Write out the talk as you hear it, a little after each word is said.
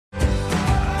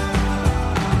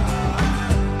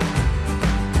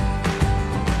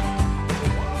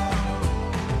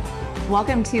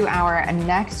Welcome to our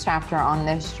next chapter on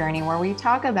this journey where we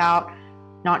talk about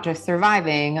not just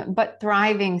surviving, but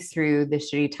thriving through the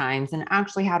shitty times and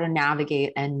actually how to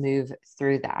navigate and move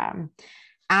through them.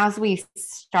 As we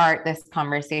start this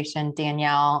conversation,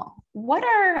 Danielle, what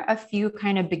are a few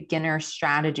kind of beginner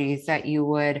strategies that you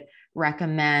would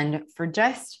recommend for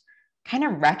just kind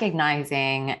of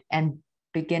recognizing and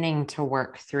beginning to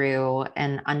work through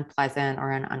an unpleasant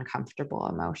or an uncomfortable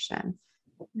emotion?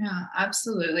 Yeah,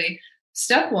 absolutely.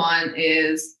 Step one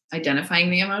is identifying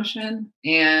the emotion.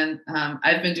 And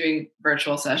I've been doing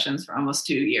virtual sessions for almost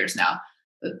 2 years now.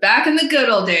 But back in the good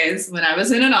old days, when I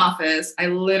was in an office, I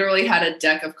literally had a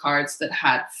deck of cards that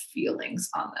had feelings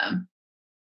on them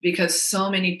because so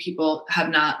many people have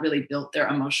not really built their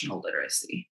emotional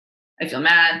literacy. I feel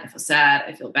mad, I feel sad,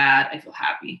 I feel bad, I feel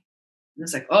happy. And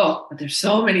it's like, oh, but there's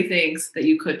so many things that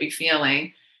you could be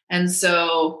feeling. And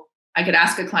so I could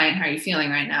ask a client, how are you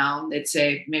feeling right now? They'd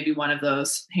say maybe one of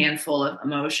those handful of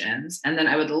emotions. And then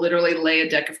I would literally lay a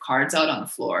deck of cards out on the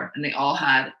floor and they all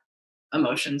had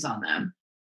emotions on them.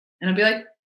 And I'd be like,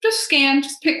 just scan,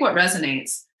 just pick what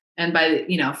resonates. And by,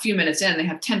 a few minutes in, they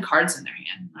have 10 cards in their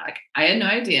hand. Like, I had no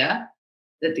idea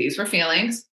that these were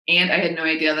feelings. And I had no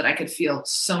idea that I could feel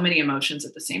so many emotions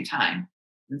at the same time.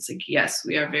 And it's like, yes,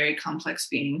 we are very complex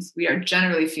beings. We are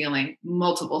generally feeling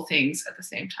multiple things at the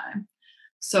same time.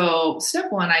 So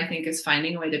step one, I think, is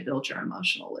finding a way to build your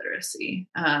emotional literacy.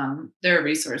 There are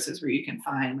resources where you can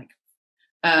find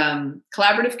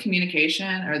collaborative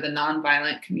communication, or the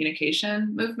nonviolent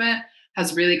communication movement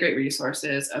has really great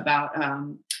resources about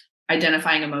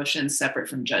identifying emotions separate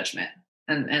from judgment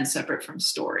and separate from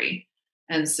story.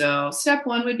 And so step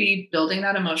one would be building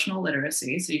that emotional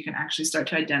literacy so you can actually start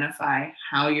to identify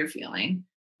how you're feeling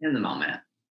in the moment.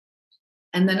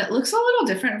 And then it looks a little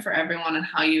different for everyone on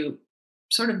how you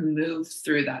sort of move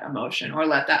through that emotion or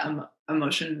let that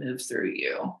emotion move through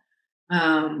you.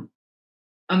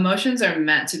 Emotions are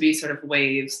meant to be sort of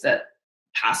waves that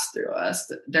pass through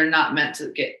us. They're not meant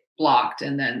to get blocked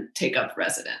and then take up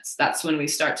residence. That's when we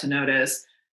start to notice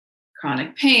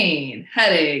chronic pain,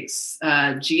 headaches,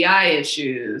 GI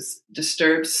issues,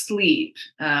 disturbed sleep,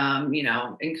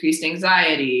 increased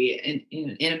anxiety,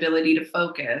 and inability to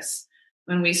focus.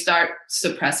 When we start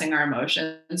suppressing our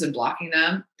emotions and blocking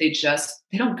them, they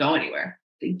don't go anywhere.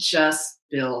 They just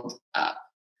build up.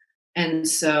 And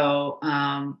so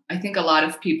I think a lot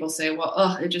of people say,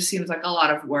 well, it just seems like a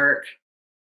lot of work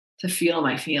to feel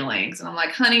my feelings. And I'm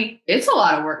like, honey, it's a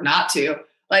lot of work not to.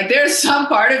 Like, there's some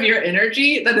part of your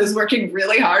energy that is working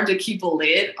really hard to keep a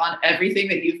lid on everything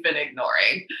that you've been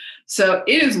ignoring. So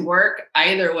it is work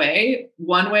either way.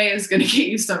 One way is going to get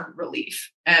you some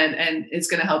relief and it's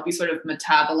going to help you sort of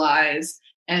metabolize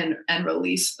and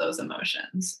release those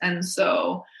emotions. And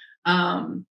so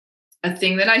a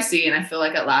thing that I see, and I feel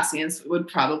like Atlassians would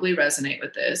probably resonate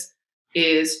with this,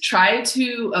 is try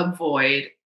to avoid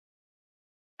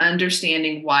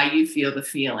understanding why you feel the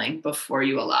feeling before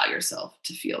you allow yourself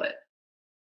to feel it.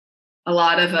 A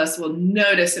lot of us will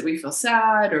notice that we feel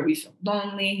sad or we feel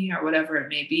lonely or whatever it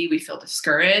may be. We feel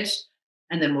discouraged.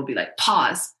 And then we'll be like,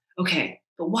 pause. Okay,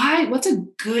 but why? What's a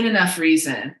good enough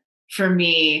reason for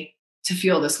me to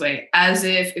feel this way? As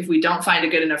if we don't find a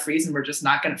good enough reason, we're just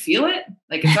not going to feel it.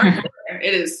 Like, it's already there.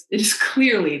 It is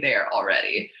clearly there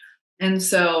already. And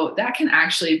so that can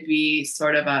actually be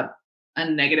sort of a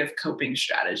negative coping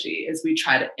strategy, as we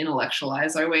try to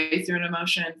intellectualize our way through an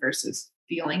emotion versus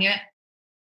feeling it.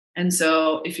 And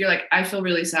so if you're like, I feel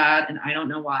really sad and I don't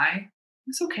know why,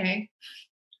 it's okay.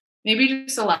 Maybe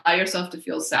just allow yourself to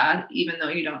feel sad, even though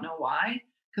you don't know why.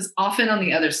 Because often on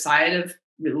the other side of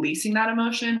releasing that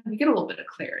emotion, we get a little bit of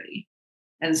clarity.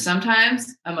 And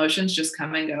sometimes emotions just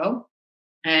come and go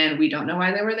and we don't know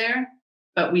why they were there,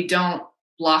 but we don't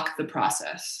block the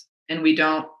process and we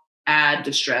don't add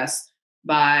distress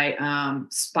by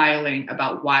spiraling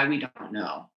about why we don't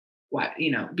know why,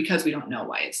 because we don't know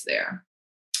why it's there.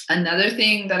 Another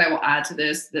thing that I will add to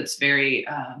this that's very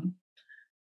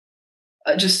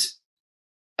just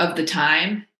of the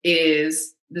time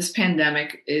is this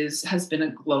pandemic has been a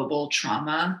global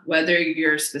trauma. Whether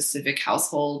your specific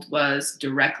household was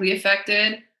directly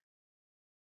affected,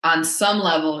 on some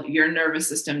level, your nervous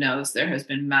system knows there has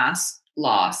been mass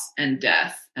loss and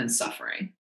death and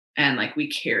suffering. And we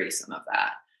carry some of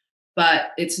that.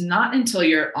 But it's not until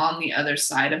you're on the other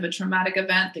side of a traumatic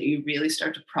event that you really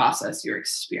start to process your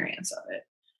experience of it.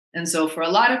 And so for a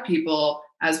lot of people,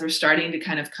 as we're starting to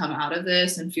kind of come out of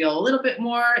this and feel a little bit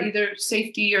more either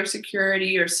safety or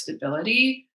security or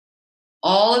stability,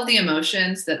 all of the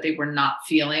emotions that they were not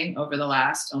feeling over the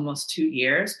last almost 2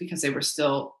 years because they were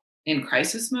still in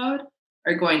crisis mode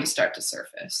are going to start to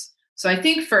surface. So I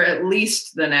think for at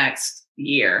least the next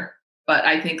year, but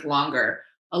I think longer,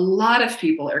 a lot of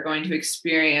people are going to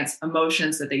experience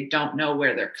emotions that they don't know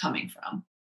where they're coming from.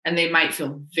 And they might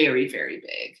feel very, very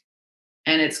big.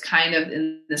 And it's kind of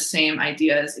in the same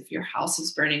idea as if your house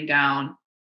is burning down,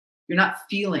 you're not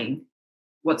feeling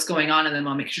what's going on in the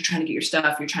moment because you're trying to get your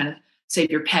stuff, you're trying to save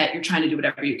your pet, you're trying to do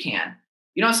whatever you can.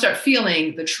 You don't start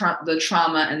feeling the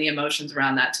trauma and the emotions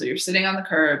around that till you're sitting on the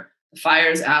curb, the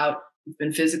fire's out, you've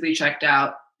been physically checked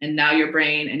out, and now your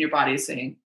brain and your body is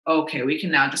saying, okay, we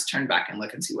can now just turn back and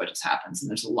look and see what just happens. And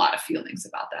there's a lot of feelings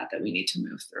about that we need to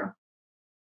move through.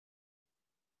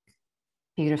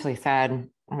 Beautifully said.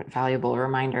 Valuable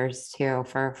reminders too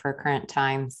for current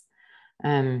times.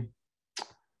 It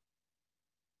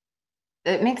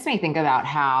makes me think about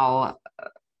how,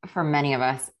 for many of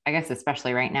us, I guess,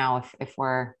 especially right now, if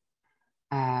we're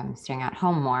staying at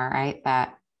home more, right?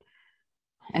 That,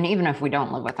 and even if we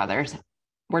don't live with others,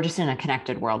 we're just in a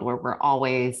connected world where we're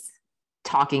always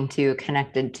talking to,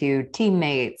 connected to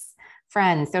teammates,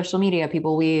 friends, social media,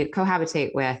 people we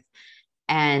cohabitate with.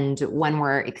 And when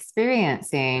we're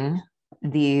experiencing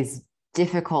these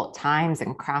difficult times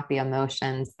and crappy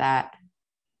emotions, those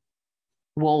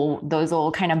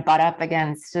will kind of butt up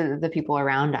against the people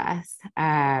around us.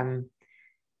 And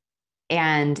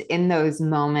in those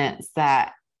moments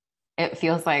that it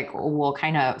feels like we'll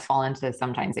kind of fall into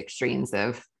sometimes extremes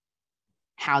of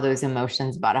how those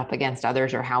emotions butt up against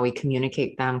others or how we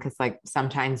communicate them. Cause like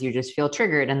sometimes you just feel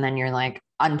triggered and then you're like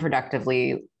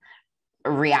unproductively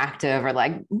reactive or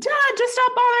like, just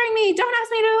stop bothering me. Don't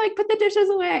ask me to like put the dishes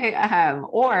away.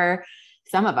 Or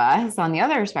some of us on the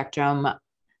other spectrum,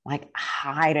 like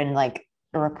hide and like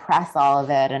repress all of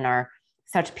it and are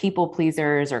such people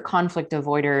pleasers or conflict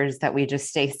avoiders that we just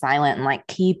stay silent and like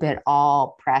keep it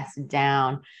all pressed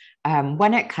down.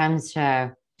 When it comes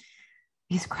to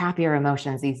these crappier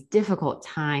emotions, these difficult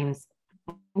times,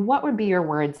 what would be your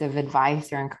words of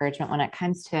advice or encouragement when it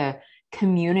comes to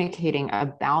communicating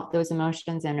about those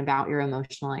emotions and about your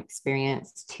emotional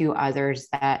experience to others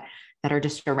that are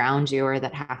just around you or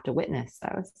that have to witness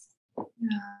those?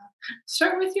 Yeah.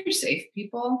 Start with your safe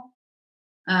people.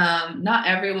 Not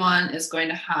everyone is going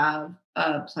to have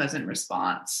a pleasant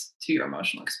response to your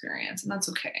emotional experience, and that's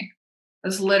okay.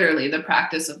 That's literally the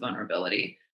practice of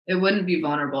vulnerability. It wouldn't be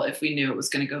vulnerable if we knew it was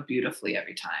going to go beautifully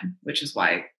every time, which is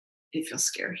why it feels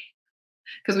scary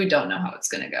because we don't know how it's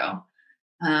going to go.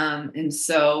 And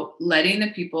so letting the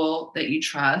people that you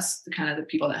trust, the kind of the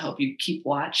people that help you keep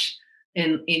watch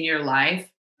in your life,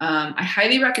 I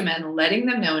highly recommend letting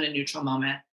them know in a neutral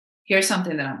moment, here's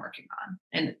something that I'm working on.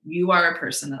 And you are a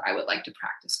person that I would like to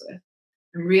practice with.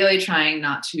 I'm really trying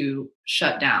not to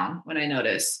shut down when I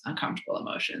notice uncomfortable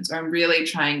emotions, or I'm really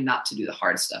trying not to do the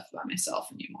hard stuff about myself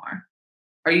anymore.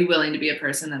 Are you willing to be a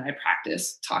person that I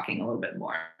practice talking a little bit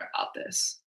more about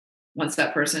this? Once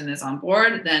that person is on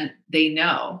board, then they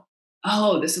know,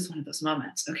 oh, this is one of those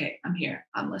moments. Okay, I'm here.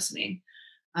 I'm listening.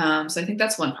 So I think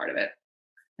that's one part of it.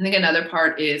 I think another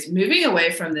part is moving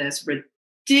away from this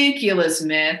ridiculous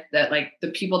myth that like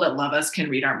the people that love us can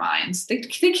read our minds. They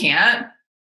can't.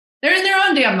 They're in their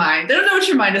own damn mind. They don't know what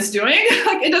your mind is doing.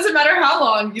 Like it doesn't matter how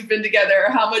long you've been together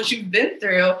or how much you've been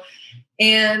through.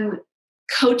 And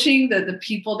coaching the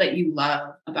people that you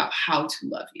love about how to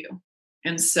love you.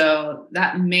 And so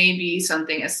that may be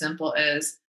something as simple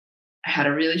as, I had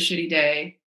a really shitty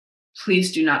day.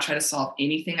 Please do not try to solve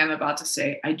anything I'm about to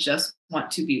say. I just want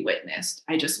to be witnessed.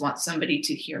 I just want somebody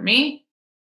to hear me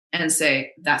and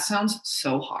say, that sounds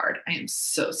so hard. I am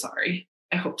so sorry.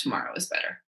 I hope tomorrow is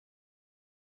better.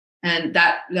 And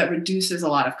that reduces a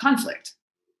lot of conflict.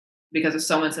 Because if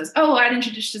someone says, oh, why didn't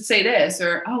you just say this?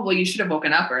 Or, oh, well, you should have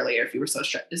woken up earlier if you were so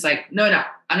stressed. It's like, no,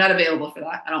 I'm not available for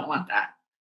that. I don't want that.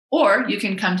 Or you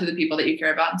can come to the people that you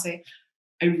care about and say,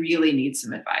 I really need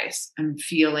some advice. I'm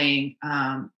feeling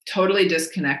totally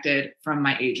disconnected from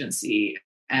my agency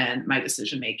and my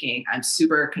decision-making. I'm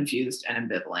super confused and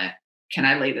ambivalent. Can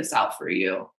I lay this out for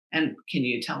you? And can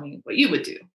you tell me what you would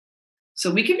do?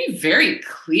 So we can be very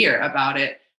clear about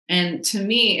it. And to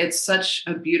me, it's such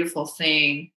a beautiful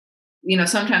thing. You know,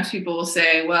 sometimes people will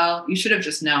say, well, you should have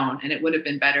just known, and it would have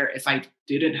been better if I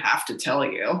didn't have to tell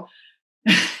you.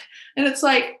 And it's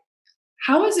like,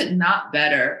 how is it not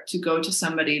better to go to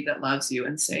somebody that loves you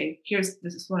and say, this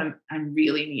is what I'm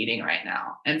really needing right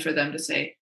now. And for them to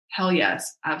say, hell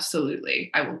yes,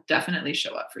 absolutely. I will definitely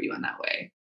show up for you in that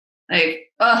way.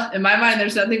 Like, in my mind,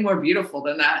 there's nothing more beautiful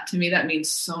than that. To me, that means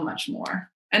so much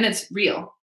more. And it's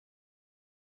real.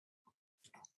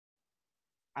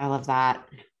 I love that.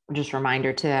 Just a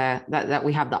reminder that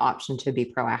we have the option to be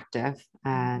proactive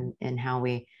in how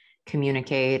we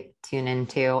communicate, tune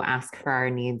into, ask for our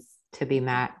needs to be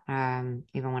met,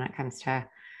 even when it comes to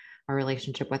our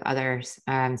relationship with others.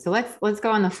 So let's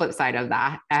go on the flip side of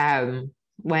that.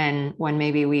 When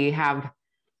maybe we have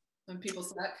when people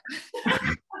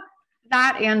suck.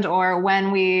 that, and or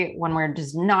when we're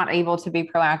just not able to be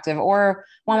proactive, or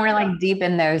when we're like deep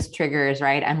in those triggers,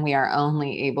 right? And we are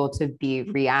only able to be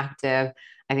reactive.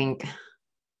 I think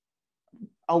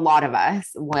a lot of us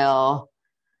will,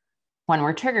 when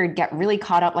we're triggered, get really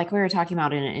caught up, like we were talking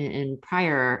about in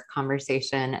prior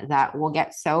conversation, that we'll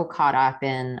get so caught up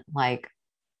in like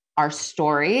our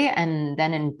story, and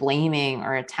then in blaming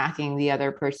or attacking the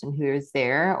other person who is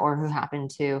there or who happened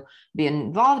to be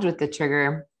involved with the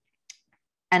trigger.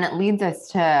 And it leads us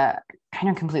to kind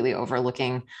of completely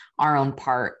overlooking our own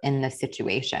part in the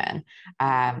situation.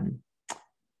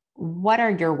 What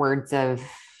are your words of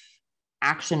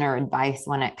action or advice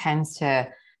when it comes to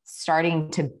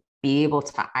starting to be able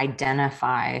to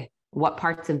identify what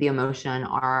parts of the emotion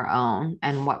are our own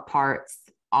and what parts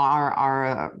are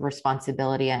our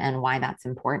responsibility, and why that's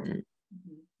important?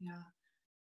 Yeah.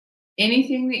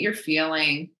 Anything that you're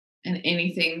feeling and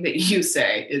anything that you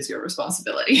say is your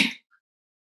responsibility.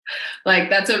 Like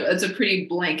it's a pretty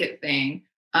blanket thing.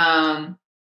 And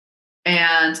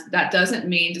that doesn't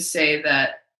mean to say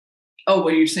that, oh,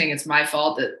 well, you're saying it's my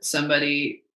fault that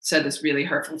somebody said this really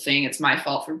hurtful thing. It's my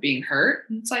fault for being hurt.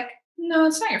 And it's like, no,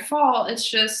 it's not your fault. It's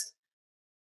just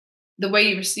the way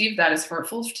you receive that is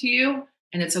hurtful to you.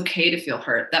 And it's okay to feel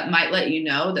hurt. That might let you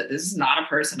know that this is not a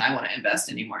person I want to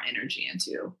invest any more energy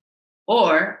into.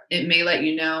 Or it may let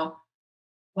you know,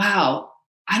 wow,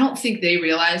 I don't think they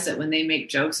realize that when they make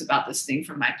jokes about this thing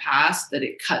from my past, that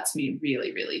it cuts me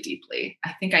really, really deeply.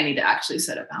 I think I need to actually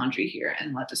set a boundary here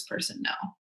and let this person know.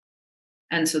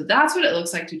 And so that's what it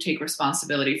looks like to take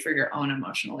responsibility for your own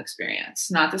emotional experience.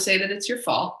 Not to say that it's your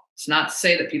fault. It's not to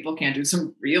say that people can't do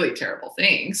some really terrible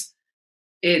things.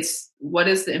 It's what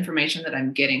is the information that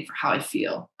I'm getting for how I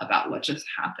feel about what just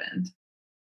happened.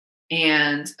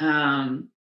 And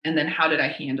then how did I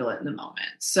handle it in the moment?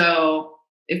 So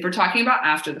if we're talking about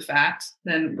after the fact,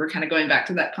 then we're kind of going back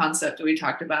to that concept that we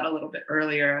talked about a little bit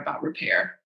earlier about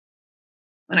repair.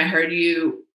 When I heard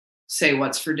you say,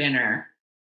 what's for dinner,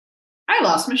 I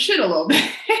lost my shit a little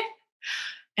bit.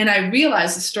 And I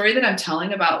realized the story that I'm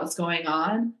telling about what's going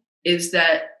on is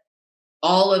that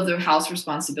all of the house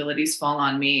responsibilities fall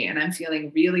on me, and I'm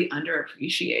feeling really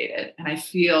underappreciated. And I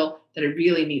feel that I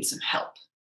really need some help.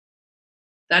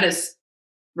 That is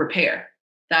repair.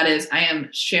 That is,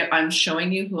 I'm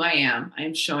showing you who I am.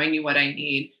 I'm showing you what I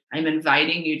need. I'm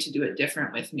inviting you to do it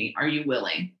different with me. Are you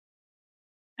willing?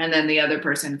 And then the other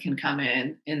person can come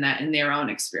in their own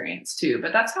experience too.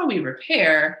 But that's how we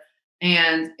repair.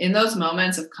 And in those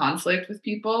moments of conflict with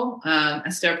people,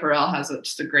 Esther Perel has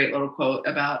just a great little quote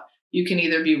about, you can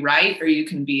either be right or you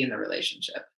can be in the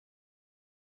relationship.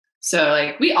 So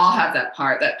like we all have that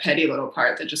part, that petty little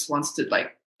part that just wants to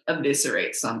like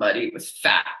eviscerate somebody with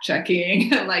fact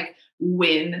checking and like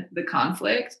win the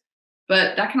conflict.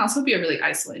 But that can also be a really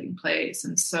isolating place.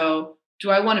 And so do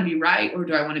I want to be right or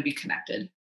do I want to be connected?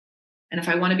 And if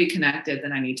I want to be connected,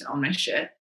 then I need to own my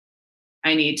shit.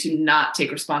 I need to not take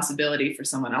responsibility for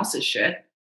someone else's shit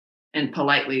and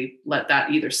politely let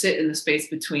that either sit in the space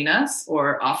between us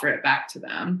or offer it back to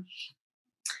them.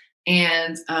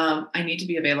 And I need to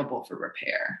be available for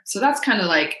repair. So that's kind of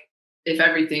like if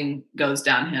everything goes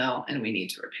downhill and we need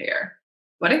to repair.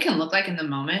 What it can look like in the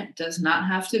moment does not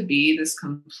have to be this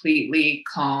completely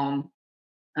calm,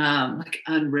 like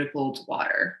unrippled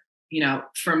water. You know,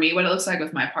 for me, what it looks like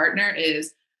with my partner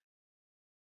is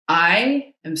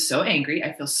I am so angry.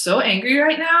 I feel so angry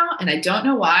right now. And I don't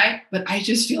know why, but I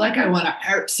just feel like I want to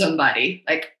hurt somebody.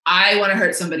 Like I want to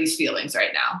hurt somebody's feelings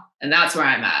right now. And that's where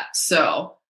I'm at.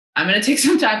 So I'm going to take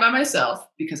some time by myself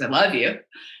because I love you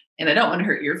and I don't want to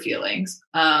hurt your feelings.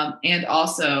 And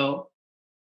also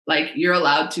like, you're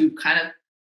allowed to kind of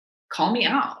call me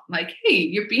out. Like, hey,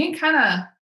 you're being kind of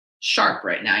sharp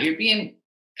right now. You're being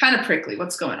kind of prickly.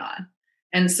 What's going on?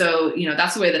 And so, you know,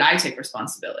 that's the way that I take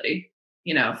responsibility.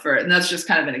 You know, and that's just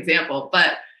kind of an example,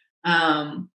 but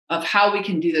of how we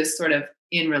can do this sort of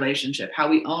in relationship, how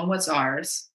we own what's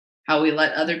ours, how we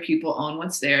let other people own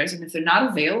what's theirs. And if they're not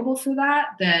available for that,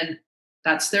 then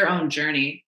that's their own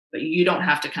journey, but you don't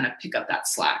have to kind of pick up that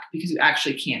slack because you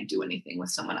actually can't do anything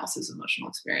with someone else's emotional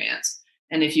experience.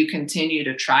 And if you continue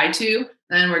to try to,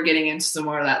 then we're getting into some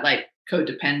more of that like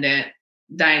codependent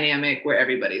dynamic where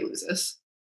everybody loses.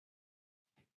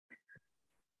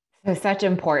 So such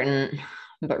important,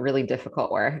 but really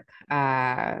difficult work,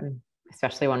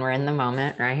 especially when we're in the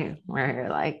moment, right? Where you're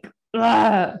like,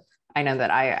 ugh. I know that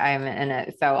I'm in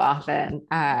it so often,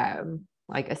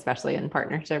 like especially in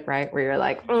partnership, right? Where you're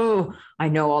like, oh, I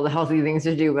know all the healthy things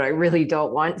to do, but I really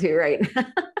don't want to right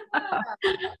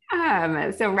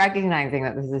now. So recognizing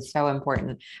that this is so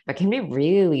important, but can be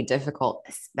really difficult,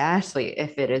 especially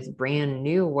if it is brand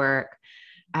new work.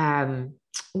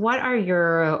 What are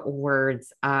your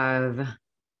words of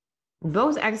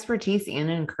both expertise and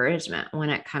encouragement when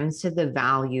it comes to the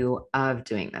value of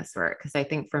doing this work? Because I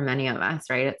think for many of us,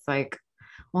 right, it's like,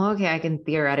 well, okay, I can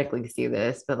theoretically see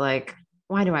this, but like,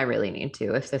 why do I really need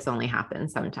to if this only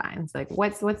happens sometimes? Like,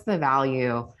 what's the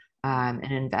value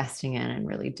in investing in and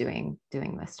really doing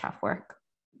this tough work?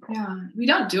 Yeah, we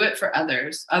don't do it for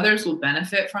others. Others will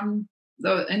benefit from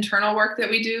the internal work that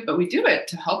we do, but we do it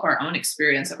to help our own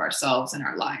experience of ourselves and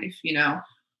our life.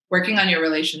 Working on your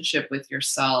relationship with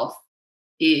yourself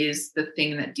is the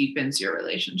thing that deepens your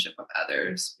relationship with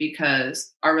others,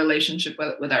 because our relationship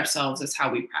with ourselves is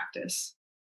how we practice.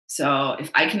 So if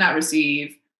I cannot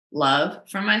receive love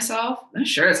from myself, then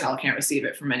sure as hell can't receive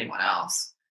it from anyone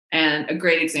else. And a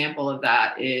great example of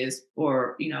that is,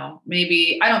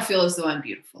 maybe I don't feel as though I'm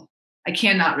beautiful. I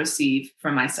cannot receive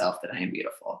from myself that I am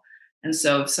beautiful. And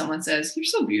so if someone says, you're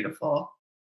so beautiful,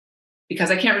 because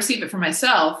I can't receive it from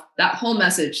myself, that whole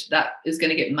message that is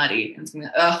going to get muddy, and it's going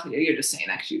to, oh, you're just saying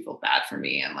actually you feel bad for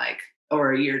me. And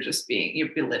or you're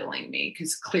belittling me,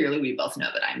 because clearly we both know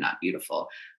that I'm not beautiful.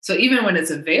 So even when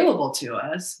it's available to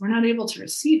us, we're not able to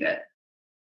receive it.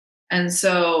 And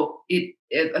so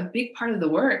a big part of the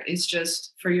work is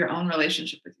just for your own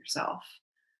relationship with yourself.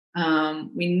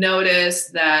 We notice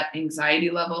that anxiety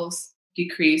levels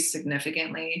decrease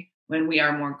significantly when we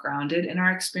are more grounded in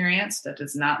our experience. That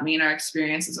does not mean our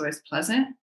experience is always pleasant,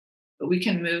 but we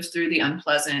can move through the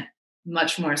unpleasant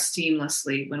much more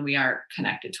seamlessly when we are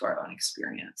connected to our own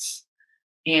experience.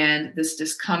 And this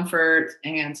discomfort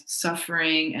and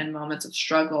suffering and moments of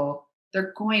struggle,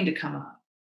 they're going to come up.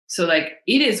 So it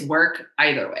is work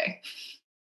either way.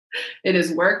 It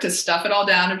is work to stuff it all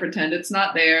down and pretend it's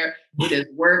not there. It is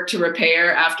work to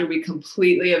repair after we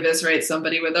completely eviscerate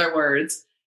somebody with our words.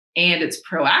 And it's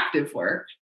proactive work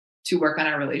to work on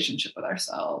our relationship with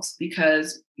ourselves,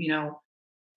 because,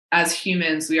 as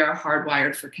humans, we are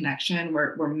hardwired for connection.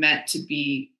 We're meant to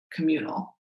be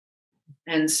communal.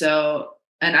 And so,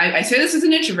 and I say this as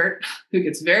an introvert who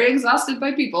gets very exhausted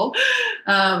by people.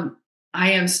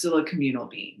 I am still a communal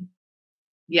being.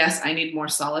 Yes, I need more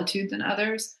solitude than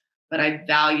others, but I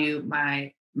value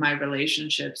my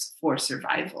relationships for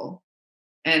survival.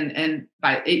 And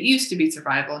by it used to be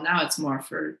survival. Now it's more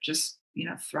for just,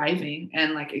 thriving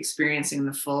and experiencing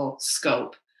the full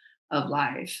scope of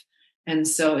life. And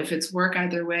so if it's work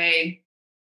either way,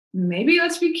 maybe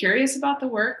let's be curious about the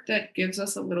work that gives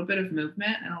us a little bit of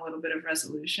movement and a little bit of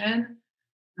resolution.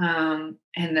 And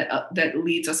that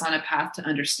leads us on a path to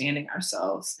understanding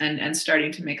ourselves and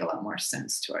starting to make a lot more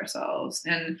sense to ourselves.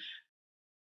 And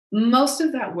most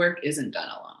of that work isn't done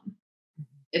alone.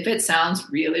 If it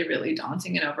sounds really, really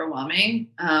daunting and overwhelming,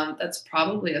 that's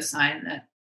probably a sign that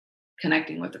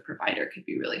connecting with a provider could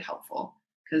be really helpful,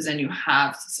 because then you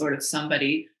have sort of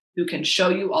somebody who can show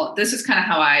you all. This is kind of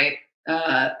how I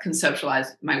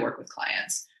conceptualize my work with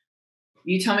clients.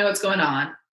 You tell me what's going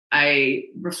on. I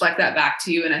reflect that back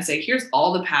to you and I say, here's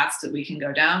all the paths that we can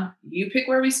go down. You pick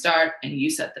where we start and you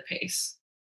set the pace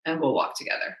and we'll walk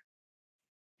together.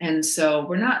 And so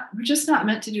we're just not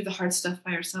meant to do the hard stuff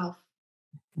by ourselves.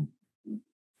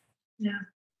 Yeah.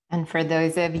 And for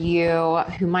those of you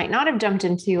who might not have jumped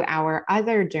into our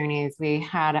other journeys, we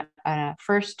had a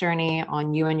first journey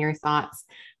on You and Your Thoughts,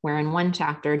 where in one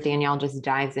chapter, Danielle just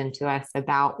dives into us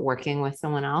about working with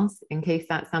someone else, in case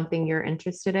that's something you're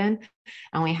interested in.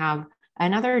 And we have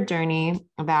another journey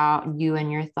about You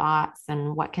and Your Thoughts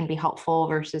and what can be helpful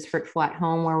versus fruitful at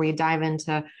home, where we dive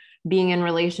into being in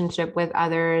relationship with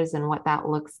others and what that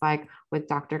looks like with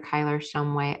Dr. Kyler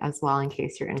Shumway as well, in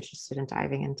case you're interested in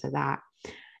diving into that.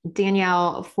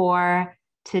 Danielle, for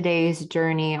today's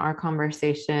journey, our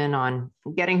conversation on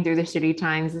getting through the shitty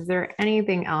times, is there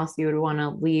anything else you would want to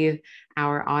leave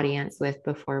our audience with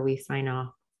before we sign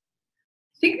off?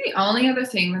 I think the only other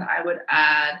thing that I would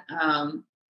add,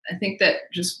 I think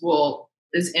that just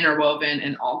is interwoven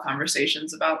in all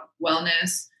conversations about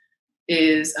wellness,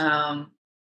 is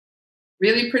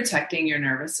really protecting your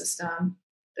nervous system.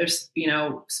 There's,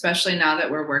 especially now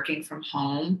that we're working from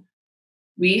home,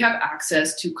 we have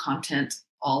access to content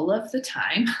all of the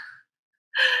time.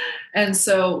 And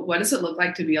so what does it look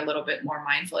like to be a little bit more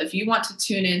mindful? If you want to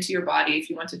tune into your body, if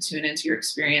you want to tune into your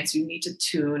experience, you need to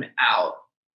tune out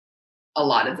a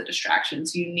lot of the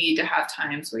distractions. You need to have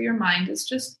times where your mind is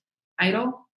just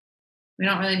idle. We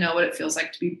don't really know what it feels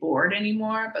like to be bored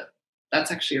anymore, but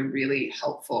that's actually a really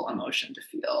helpful emotion to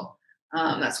feel.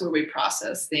 That's where we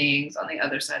process things. On the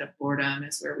other side of boredom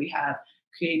is where we have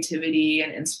creativity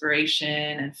and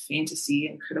inspiration and fantasy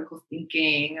and critical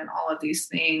thinking and all of these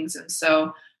things. And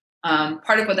so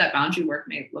part of what that boundary work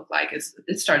may look like is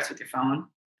it starts with your phone,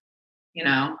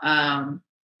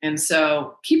 and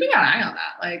so keeping an eye on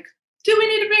that. Like, do we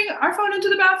need to bring our phone into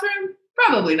the bathroom?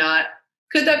 Probably not.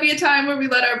 Could that be a time where we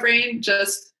let our brain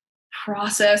just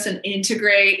process and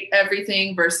integrate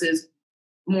everything versus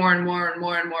more and more and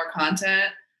more and more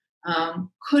content?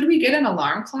 Could we get an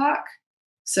alarm clock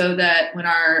so that when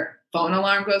our phone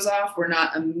alarm goes off, we're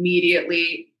not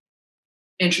immediately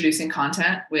introducing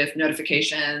content with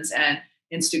notifications and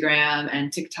Instagram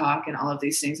and TikTok and all of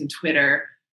these things and Twitter?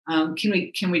 Can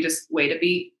we just wait a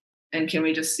beat, and can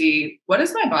we just see, what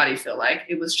does my body feel like?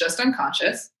 It was just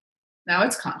unconscious. Now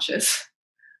it's conscious.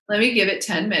 Let me give it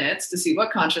 10 minutes to see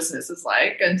what consciousness is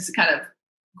like and to kind of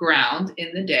ground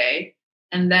in the day.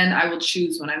 And then I will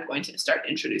choose when I'm going to start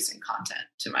introducing content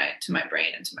to my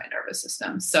brain and to my nervous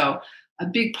system. So a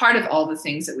big part of all the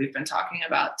things that we've been talking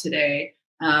about today,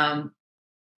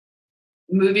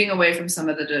 moving away from some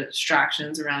of the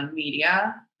distractions around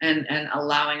media and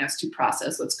allowing us to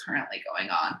process what's currently going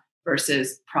on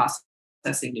versus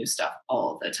processing new stuff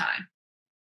all the time.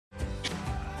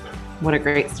 What a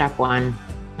great step one.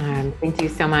 Thank you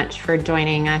so much for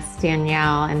joining us,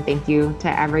 Danielle, and thank you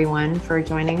to everyone for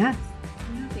joining us.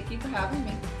 Thank you for having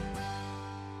me.